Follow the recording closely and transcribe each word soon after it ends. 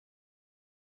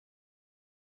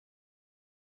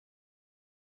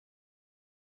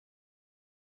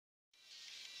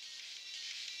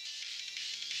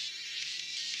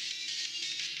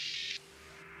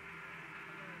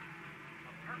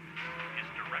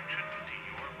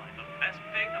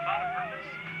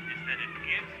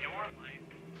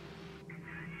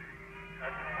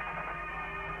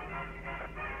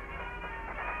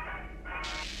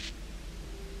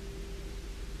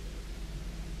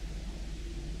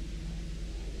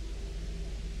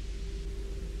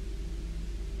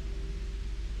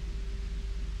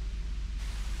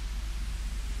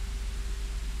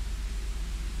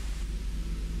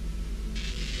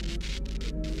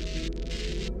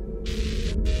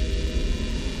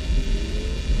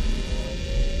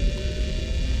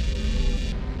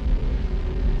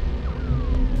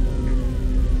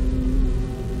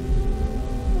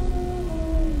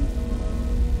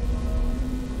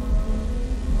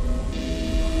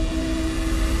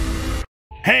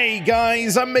Hey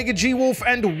guys, I'm MegaGWolf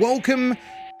and welcome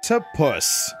to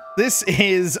Puss. This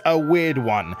is a weird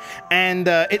one, and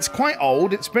it's quite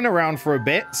old. It's been around for a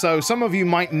bit, so some of you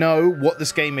might know what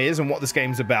this game is and what this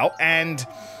game's about, and,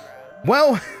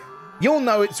 well, you'll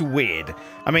know it's weird.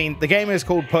 I mean, the game is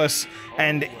called Puss,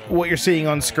 and what you're seeing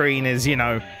on screen is, you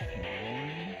know,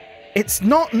 it's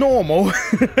not normal,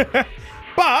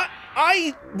 but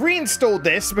I reinstalled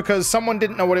this because someone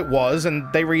didn't know what it was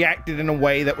and they reacted in a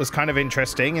way that was kind of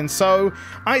interesting, and so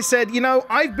I said, you know,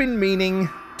 I've been meaning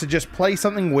to just play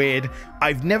something weird.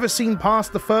 I've never seen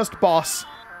past the first boss.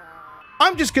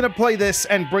 I'm just gonna play this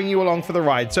and bring you along for the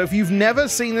ride. So if you've never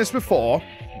seen this before,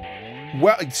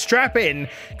 well, strap in,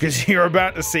 because you're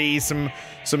about to see some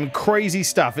crazy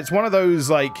stuff. It's one of those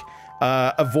like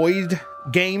avoid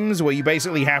games where you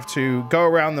basically have to go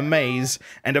around the maze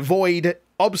and avoid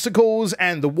obstacles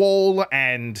and the wall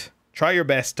and try your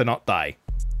best to not die.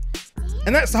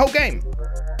 And that's the whole game.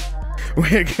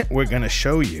 We're gonna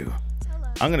show you.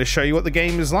 I'm gonna show you what the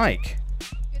game is like.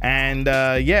 And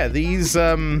yeah, these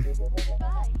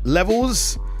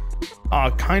levels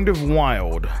are kind of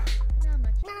wild.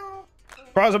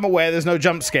 As far as I'm aware, there's no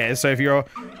jump scares, so if you're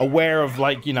aware of,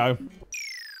 like, you know,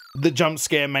 the jump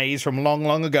scare maze from long,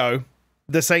 long ago,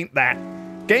 this ain't that.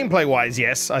 Gameplay-wise,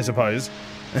 yes, I suppose.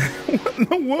 What in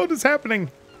the world is happening?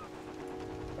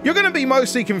 You're gonna be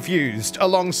mostly confused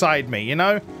alongside me, you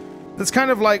know? That's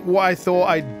kind of like what I thought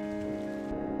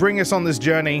I'd bring us on this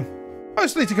journey,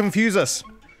 mostly to confuse us.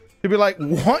 To be like,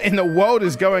 what in the world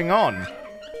is going on?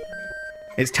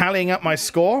 It's tallying up my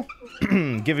score,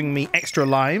 giving me extra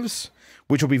lives,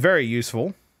 which will be very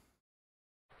useful.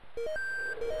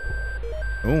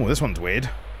 Oh, this one's weird.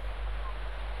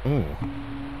 Ooh.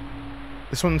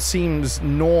 This one seems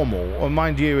normal. Well,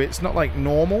 mind you, it's not like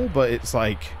normal, but it's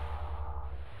like,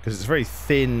 because it's very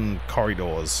thin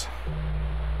corridors.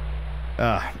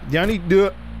 The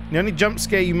only jump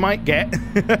scare you might get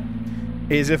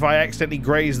is if I accidentally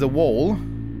graze the wall,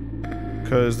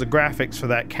 because the graphics for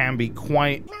that can be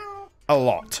quite a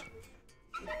lot.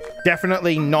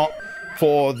 Definitely not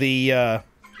for the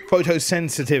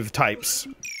photosensitive types.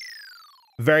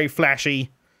 Very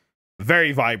flashy,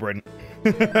 very vibrant.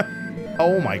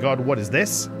 Oh my god, what is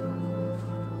this?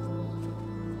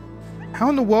 How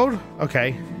in the world?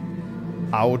 Okay.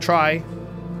 I will try.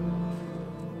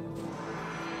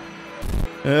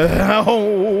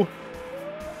 Oh.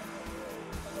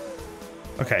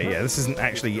 Okay, yeah, this isn't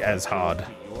actually as hard.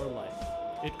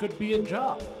 It could be a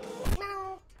job.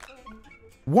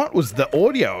 What was the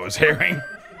audio I was hearing?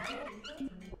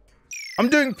 I'm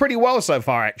doing pretty well so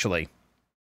far, actually.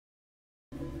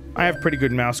 I have pretty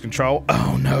good mouse control.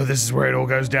 Oh no, this is where it all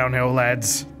goes downhill,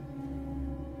 lads.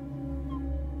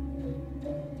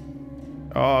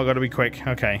 Oh, I gotta be quick.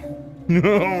 Okay.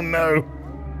 Oh no.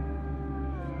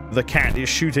 The cat is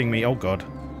shooting me. Oh god.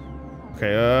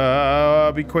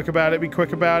 Okay, be quick about it, be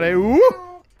quick about it. Woo!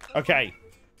 Okay.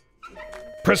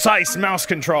 Precise mouse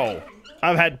control.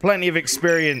 I've had plenty of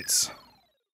experience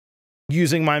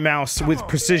using my mouse with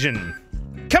precision.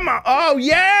 Come on! Oh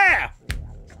yeah!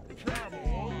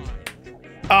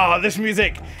 Oh, this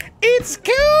music. It's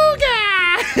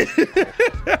Cougar!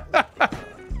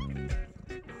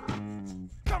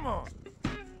 Come on.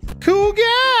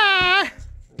 Cougar!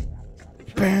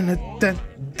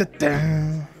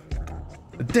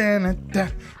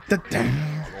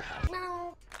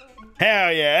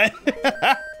 Hell yeah.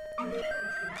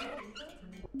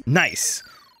 Nice.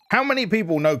 How many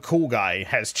people know Cool Guy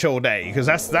has Chill Day? Because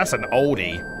that's an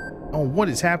oldie. Oh, what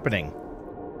is happening?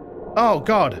 Oh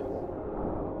god.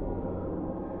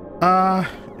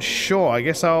 Sure, I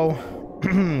guess I'll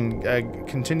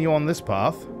continue on this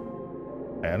path.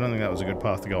 Okay, I don't think that was a good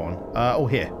path to go on. Oh,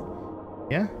 here.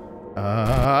 Yeah?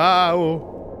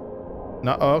 Oh.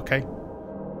 No, oh, okay.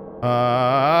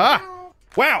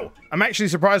 Wow! I'm actually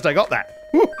surprised I got that.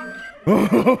 Woo.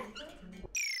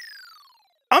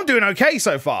 I'm doing okay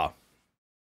so far.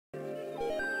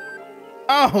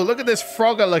 Oh, look at this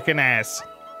Frogger looking ass.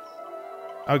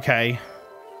 Okay.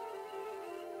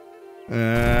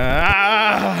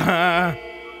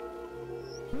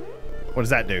 What does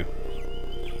that do?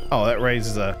 Oh, that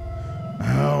raises a...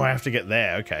 Oh, I have to get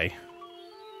there. Okay.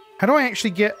 How do I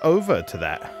actually get over to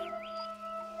that?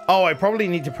 Oh, I probably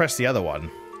need to press the other one.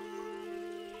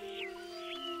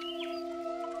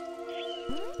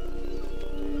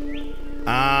 Oh,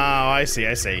 I see,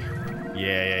 I see.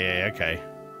 Yeah, okay.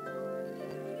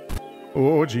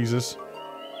 Oh, Jesus.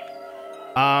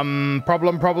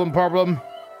 Problem. Problem.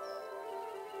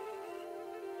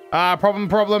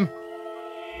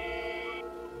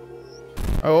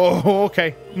 Oh,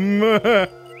 okay. Okay,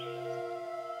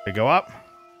 go up.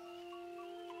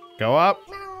 Go up.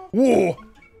 Whoa.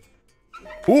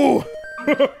 Whoa.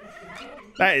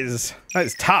 That is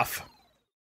tough.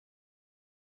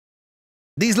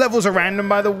 These levels are random,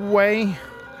 by the way.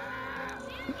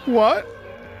 What?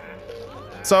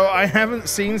 So I haven't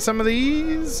seen some of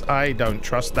these. I don't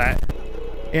trust that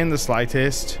in the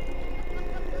slightest.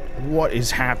 What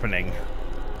is happening?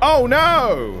 Oh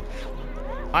no!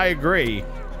 I agree.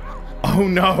 Oh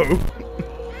no!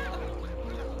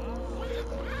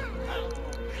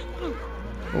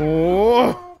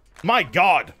 Oh my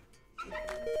god!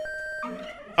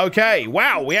 Okay,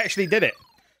 wow, we actually did it.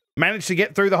 Managed to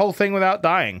get through the whole thing without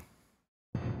dying.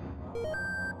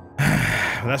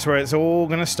 That's where it's all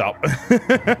gonna stop.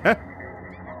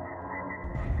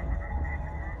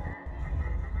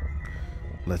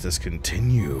 Let us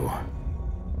continue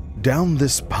down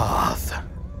this path.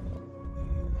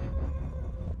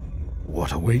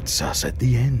 What awaits us at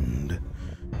the end?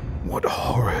 What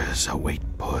horrors await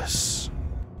Puss?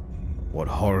 What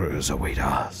horrors await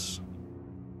us?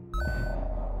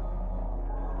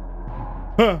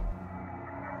 Huh.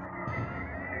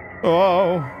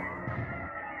 Oh.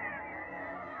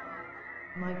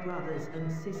 My brothers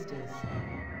and sisters,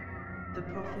 the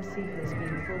prophecy has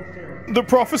been fulfilled. The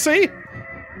prophecy?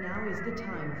 Now is the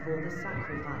time for the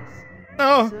sacrifice.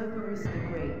 Oh. Cerberus the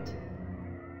Great,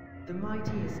 the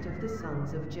mightiest of the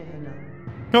sons of Gehenna.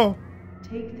 Oh.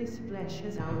 Take this flesh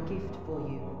as our gift for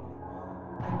you,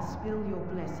 and spill your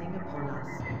blessing upon us.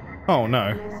 Oh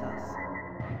no. Bless us.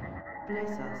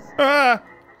 Bless us. Ah!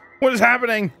 What is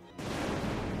happening?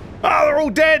 Ah, they're all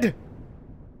dead!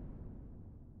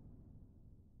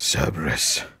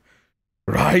 Cerberus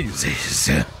rises.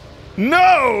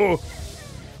 No!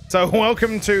 So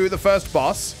welcome to the first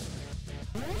boss.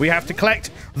 We have to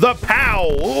collect the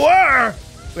power.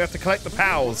 We have to collect the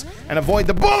pals and avoid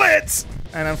the bullets.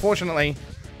 And unfortunately,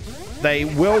 they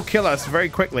will kill us very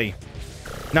quickly.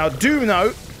 Now do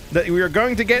note that we are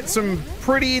going to get some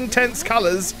pretty intense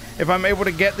colors if I'm able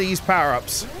to get these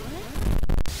power-ups.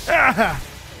 Ah!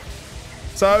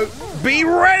 So be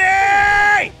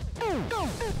ready!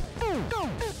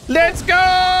 Let's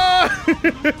go!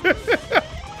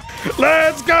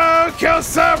 Let's go kill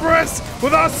Cerberus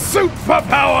with our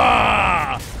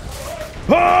superpower!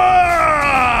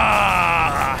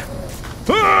 Ah!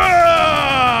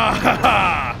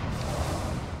 Ah!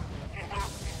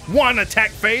 One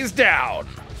attack phase down.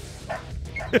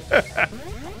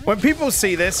 When people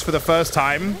see this for the first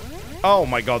time, oh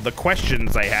my god, the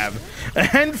questions they have.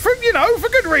 And for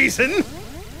good reason.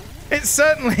 It's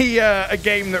certainly a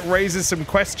game that raises some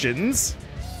questions,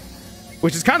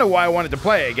 which is kind of why I wanted to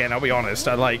play it again, I'll be honest.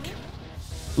 I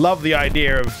love the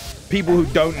idea of people who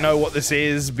don't know what this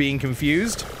is being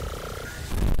confused.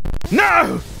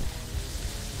 No!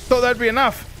 Thought that'd be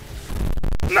enough.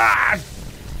 Nah!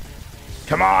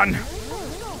 Come on.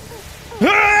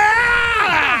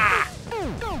 Ah!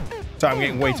 So I'm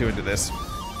getting way too into this.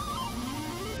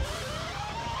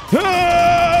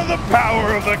 Ah, the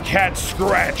power of the cat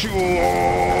scratch. Oh.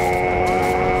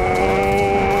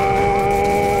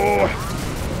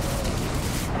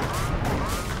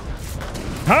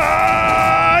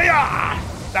 Ah, yeah.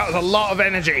 That was a lot of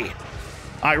energy.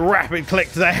 I rapid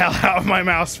clicked the hell out of my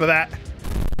mouse for that.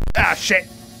 Ah, shit.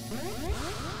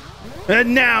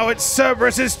 And now it's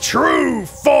Cerberus's true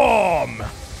form.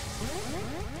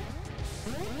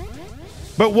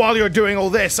 But while you're doing all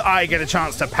this, I get a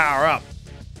chance to power up.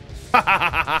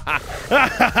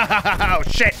 Oh,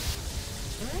 shit.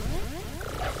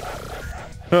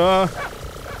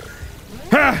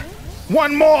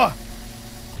 One more.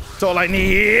 That's all I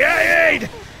need.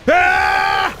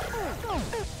 Ah!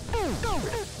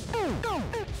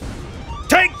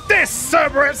 Take this,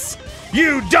 Cerberus,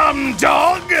 you dumb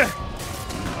dog.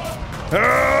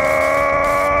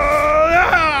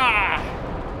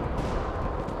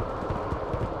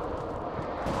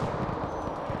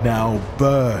 Now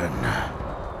burn.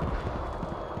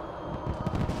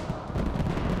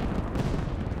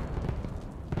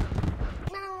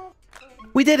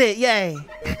 We did it, yay!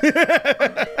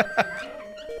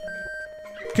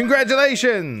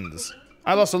 Congratulations!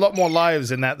 I lost a lot more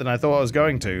lives in that than I thought I was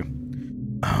going to.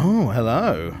 Oh,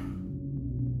 hello.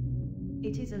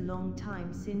 It is a long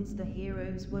time since the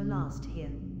heroes were last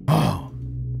here. Oh.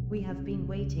 We have been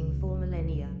waiting for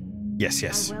millennia. Yes,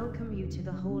 yes. I welcome you to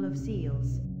the Hall of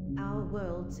Seals. Our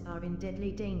worlds are in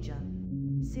deadly danger.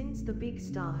 Since the big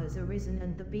star has arisen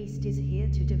and the beast is here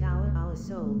to devour our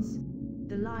souls.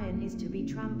 The lion is to be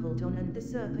trampled on and the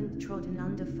serpent trodden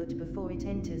underfoot before it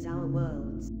enters our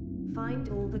worlds. Find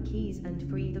all the keys and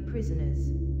free the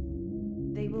prisoners.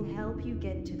 They will help you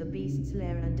get to the beast's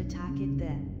lair and attack it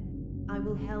there. I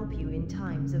will help you in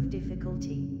times of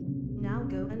difficulty. Now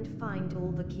go and find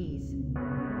all the keys.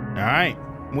 Alright,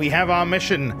 we have our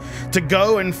mission to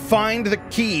go and find the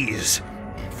keys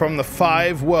from the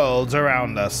 5 worlds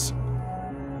around us.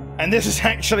 And this is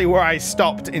actually where I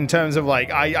stopped in terms of like,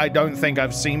 I don't think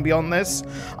I've seen beyond this.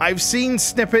 I've seen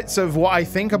snippets of what I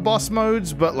think are boss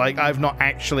modes, but like I've not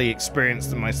actually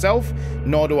experienced them myself,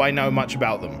 nor do I know much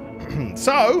about them.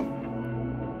 So,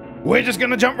 we're just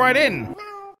gonna jump right in.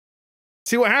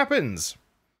 See what happens.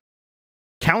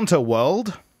 Counter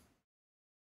world.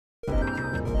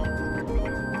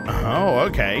 Oh,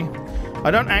 okay. I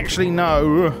don't actually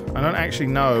know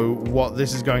what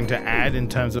this is going to add in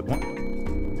terms of what?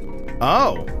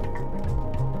 Oh.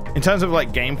 In terms of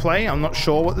like gameplay, I'm not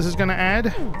sure what this is going to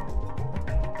add.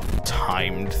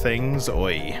 Timed things,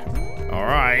 oi. All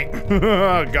right.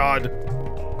 Oh god.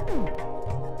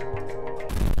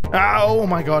 Oh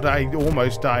my god, I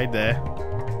almost died there.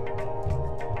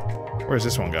 Where's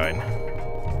this one going?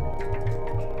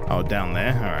 Oh, down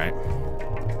there. All right.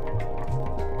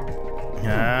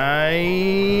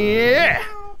 Yeah.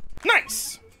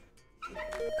 Nice.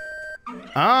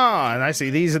 Ah, and I see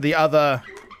these are the other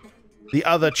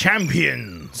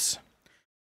champions.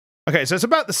 Okay, so it's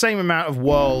about the same amount of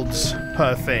worlds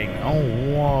per thing. Oh,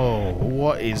 whoa.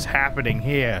 What is happening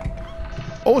here?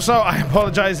 Also, I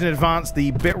apologize in advance.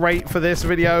 The bitrate for this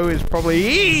video is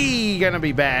probably gonna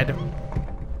be bad.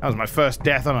 That was my first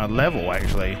death on a level,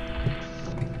 actually.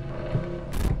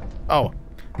 Oh,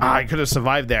 I could have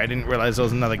survived there. I didn't realize there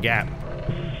was another gap.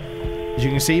 As you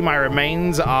can see, my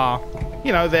remains are,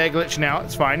 you know, they're glitching out.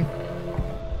 It's fine.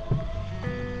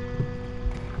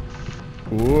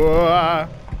 Whoa.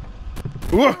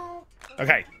 Whoa.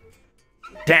 Okay.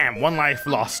 Damn, 1 life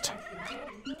lost.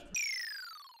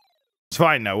 It's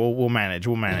fine, though. We'll manage.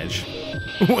 We'll manage.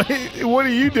 What are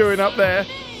you doing up there?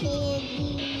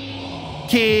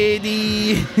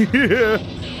 Kitty.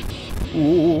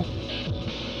 Ooh.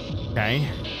 Okay.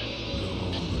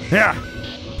 Yeah.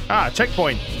 Ah,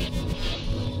 checkpoint.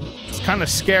 It's kind of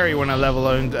scary when a level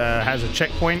has a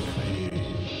checkpoint.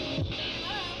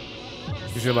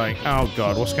 Because you're like, oh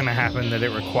god, what's going to happen that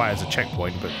it requires a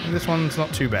checkpoint? But this one's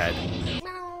not too bad.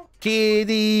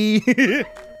 Kitty.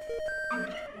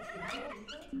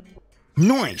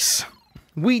 Nice.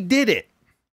 We did it.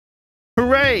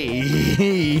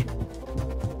 Hooray.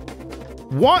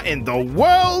 What in the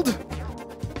world?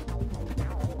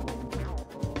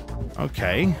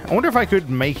 Okay. I wonder if I could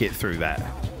make it through that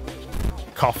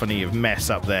cacophony of mess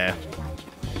up there.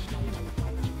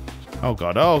 Oh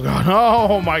god, oh god,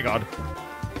 oh my god.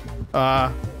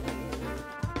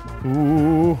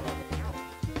 Ooh.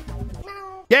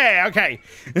 Yeah, okay.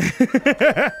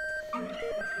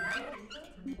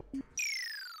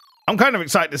 I'm kind of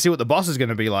excited to see what the boss is going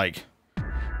to be like.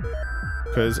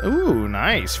 Because, ooh,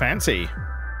 nice, fancy.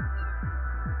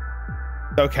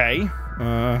 Okay.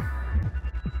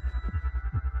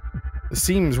 It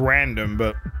seems random,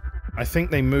 but I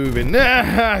think they move in.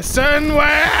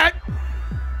 Sunwet!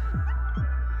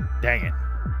 Dang it.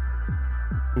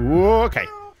 Ooh, okay.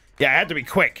 Yeah, I had to be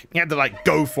quick. You had to, like,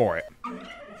 go for it.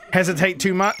 Hesitate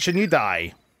too much and you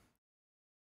die.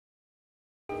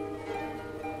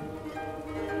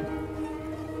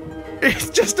 It's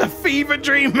just a fever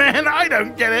dream, man. I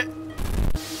don't get it.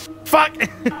 Fuck.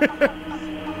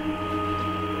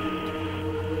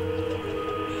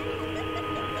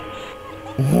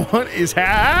 What is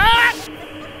happening?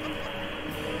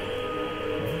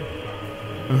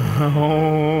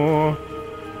 Oh.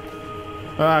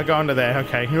 Ah, go under there.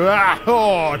 Okay. Ah,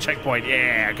 oh, checkpoint.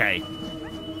 Yeah, okay.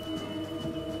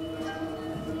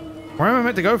 Where am I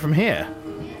meant to go from here?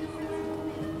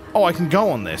 Oh, I can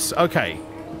go on this. Okay.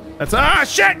 That's... Ah,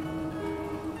 shit!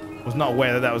 Was not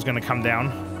aware that that was going to come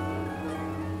down.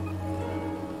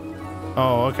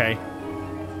 Oh, okay.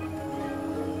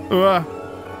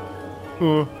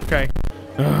 Ooh, okay.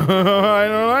 I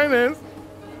don't like this.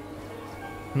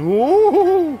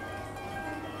 Ooh.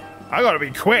 I gotta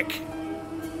be quick.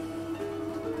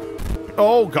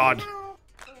 Oh, God.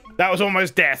 That was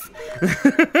almost death.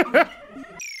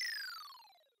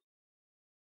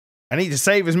 I need to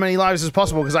save as many lives as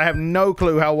possible because I have no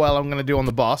clue how well I'm going to do on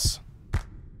the boss.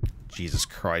 Jesus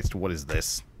Christ, what is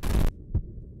this?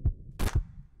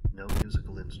 No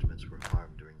musical instruments were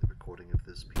harmed during the recording of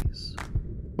this piece.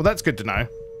 Well, that's good to know.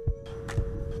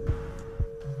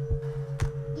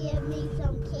 Give me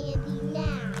some candy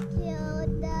now. Kill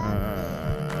the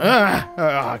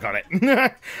I got it.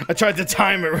 I tried to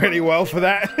time it really well for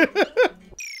that.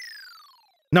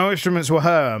 No instruments were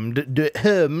harmed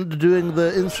doing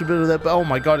the instrument of that. Oh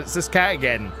my god, it's this cat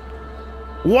again.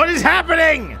 What is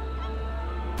happening?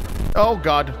 Oh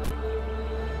god.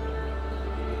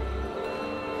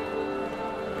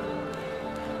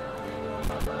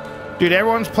 Dude,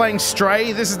 everyone's playing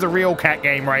Stray. This is the real cat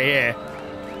game right here.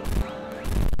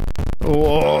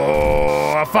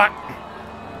 Oh, fuck.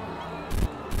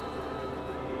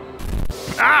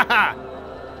 Ah!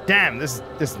 Damn, this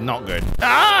is not good.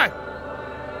 Ah!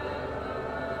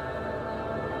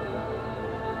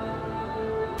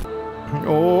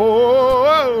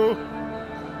 Oh!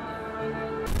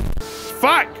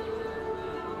 Fuck!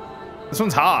 This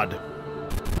one's hard.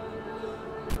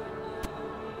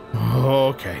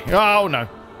 Okay. Oh no.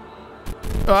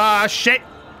 Ah, shit.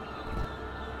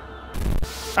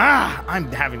 Ah,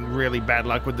 I'm having really bad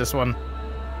luck with this one.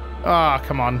 Ah,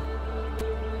 come on.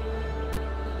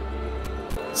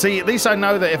 See, at least I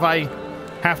know that if I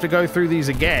have to go through these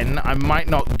again, I might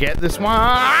not get this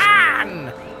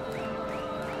one.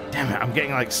 Damn it, I'm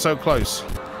getting like so close.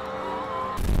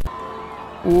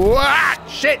 What?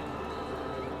 Shit.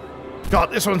 God,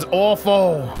 this one's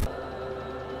awful.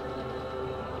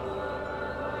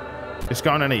 Just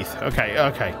go underneath. Okay,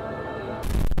 okay.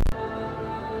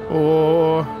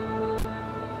 Oh.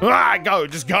 Ah, go,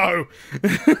 just go.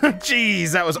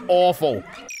 Jeez, that was awful.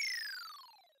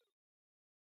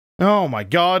 Oh my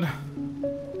god.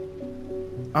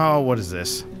 Oh, what is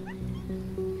this?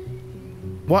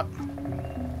 What?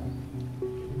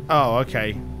 Oh,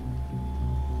 okay.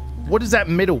 What is that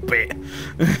middle bit?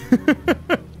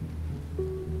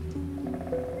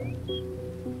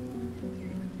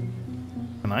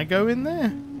 Can I go in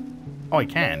there? Oh, I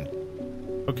can.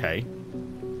 Okay.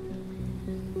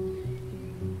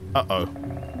 Uh-oh.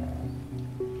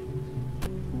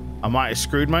 I might have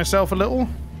screwed myself a little.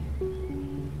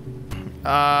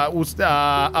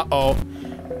 Uh-oh.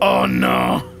 Oh,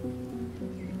 no.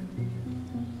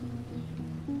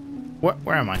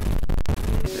 Where am I?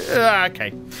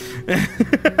 Okay.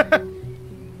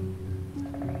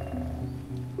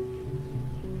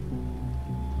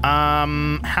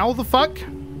 How the fuck?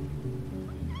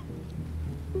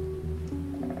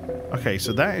 Okay,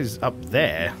 so that is up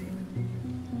there.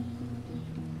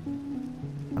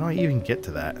 How do I even get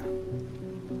to that?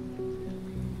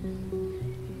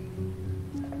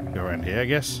 Go around here, I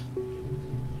guess.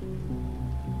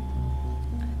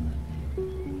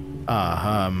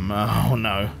 Oh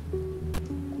no.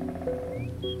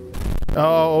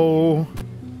 Oh.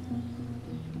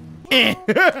 There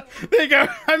you go.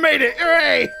 I made it.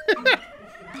 Hooray.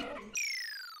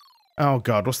 Oh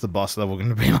god, what's the boss level going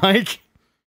to be like?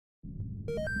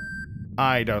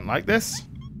 I don't like this.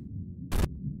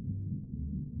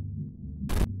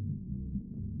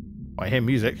 Oh, I hear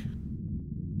music.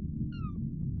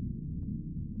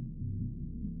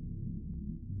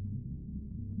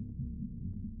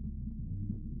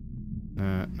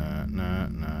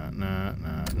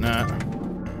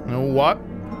 What?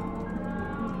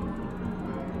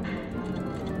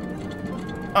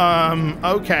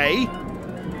 Okay.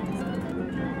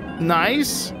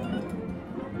 Nice.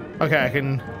 Okay, I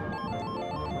can...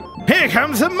 Here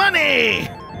comes the money!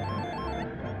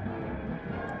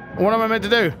 What am I meant to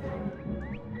do?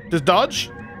 Just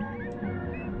dodge?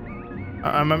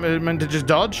 Am I meant to just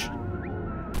dodge?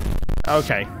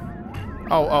 Okay.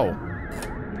 Oh.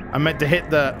 I meant to hit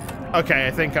the... Okay,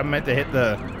 I think I meant to hit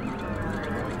the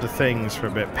things for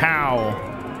a bit. Pow.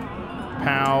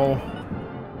 Pow.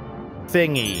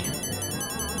 Thingy.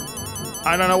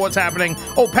 I don't know what's happening.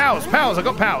 Oh, pals. I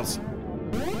got pals.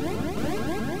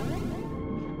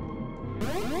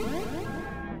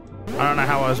 I don't know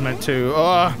how I was meant to.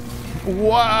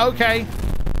 What? Okay.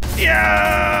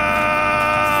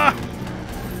 Yeah.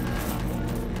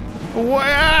 What?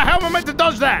 How am I meant to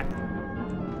dodge that?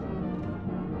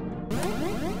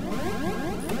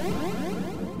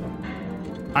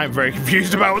 I'm very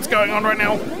confused about what's going on right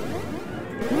now.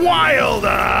 Wilder!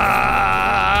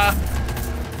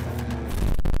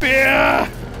 Yeah!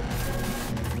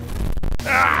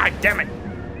 Ah, damn it.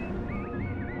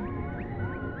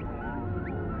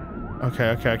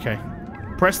 Okay.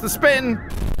 Press the spin.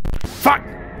 Fuck!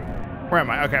 Where am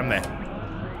I? Okay, I'm there.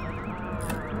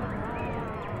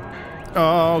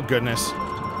 Oh, goodness.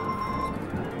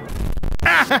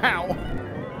 Ow!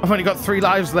 I've only got 3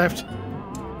 lives left.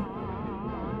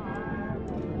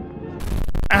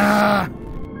 Ah!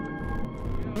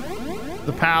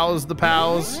 The pals, the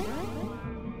pals.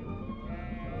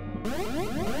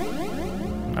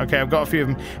 Okay, I've got a few of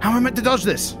them. How am I meant to dodge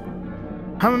this?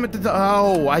 How am I meant to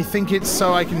oh, I think it's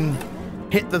so I can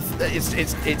hit the...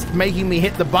 It's making me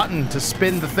hit the button to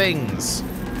spin the things.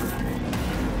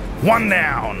 1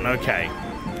 down. Okay.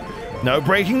 No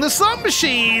breaking the slot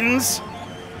machines.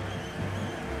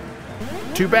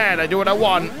 Too bad. I do what I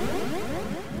want.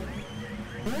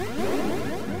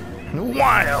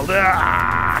 Wild.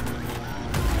 Ah!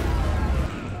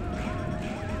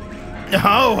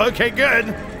 Oh, okay,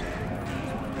 good.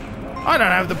 I don't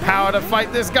have the power to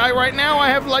fight this guy right now. I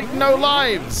have, like, no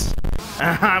lives.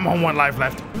 I'm on 1 life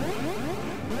left.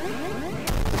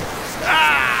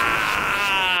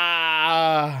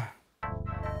 Ah!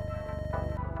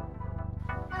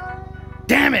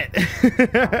 Damn it.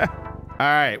 All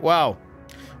right, well,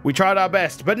 we tried our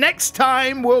best, but next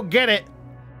time we'll get it.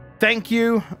 Thank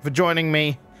you for joining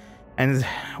me, and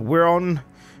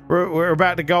we're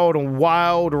about to go on a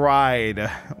wild ride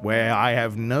where I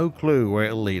have no clue where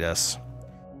it'll lead us.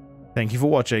 Thank you for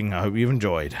watching. I hope you've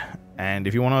enjoyed. And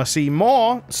if you want to see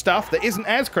more stuff that isn't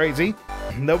as crazy,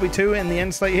 there'll be 2 in the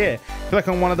end slate here. Click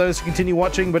on one of those to continue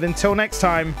watching, but until next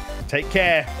time, take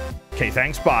care. Okay,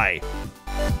 thanks, bye.